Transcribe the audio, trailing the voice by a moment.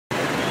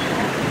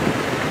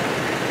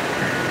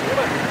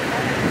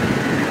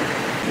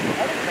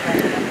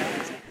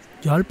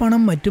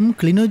யாழ்ப்பாணம் மற்றும்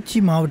கிளிநொச்சி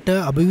மாவட்ட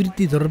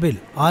அபிவிருத்தி தொடர்பில்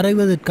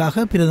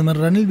ஆராய்வதற்காக பிரதமர்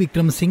ரணில்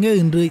விக்ரமசிங்கே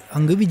இன்று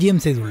அங்கு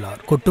விஜயம் செய்துள்ளார்.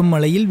 கொட்டும்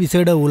மழையில்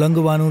விசேட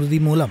உலங்கு வானூர்தி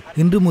மூலம்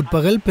இன்று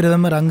முற்பகல்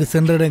பிரதமர் அங்கு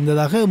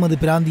சென்றடைந்ததாக எமது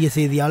பிராந்திய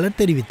செய்தியாளர்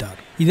தெரிவித்தார்.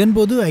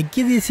 இதன்போது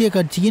ஐக்கிய தேசிய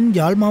கட்சியின்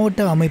யாழ்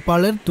மாவட்ட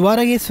அமைப்பாளர்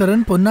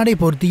துவாரகேஸ்வரன் பொன்னாடை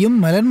போர்த்தியும்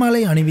மலர்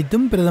மாலை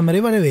அணிவித்தும் பிரதமரை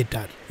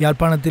வரவேற்றார்.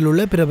 யாழ்ப்பாணத்தில்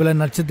உள்ள பிரபல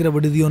நட்சத்திர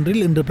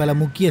விடுதியொன்றில் இன்று பல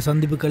முக்கிய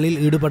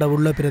சந்திப்புகளில்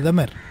ஈடுபடவுள்ள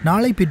பிரதமர்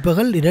நாளை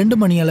பிற்பகல்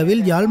 2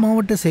 மணியளவில் யாழ்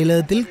மாவட்ட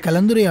செயலகத்தில்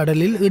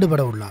கலந்துரையாடலில்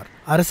ஈடுபடவுள்ளார்.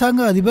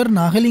 அரசாங்க அதிபர்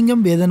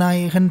நாகலிங்கம்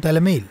வேதநாயகன்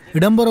தலைமையில்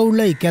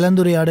இடம்பெறவுள்ள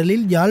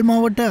இக்கலந்துரையாடலில் யாழ்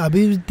மாவட்ட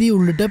அபிவிருத்தி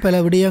உள்ளிட்ட பல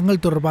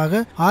விடயங்கள்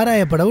தொடர்பாக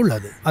ஆராயப்பட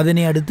உள்ளது.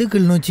 அதனை அடுத்து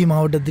கிளிநொச்சி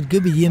மாவட்டத்திற்கு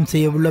விஜயம்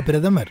செய்யவுள்ள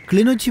பிரதமர்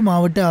கிளிநொச்சி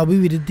மாவட்ட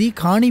அபிவிருத்தி,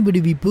 காணி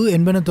விடுவிப்பு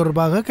என்பன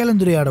தொடர்பாக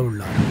கலந்துரையாட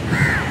உள்ளார்.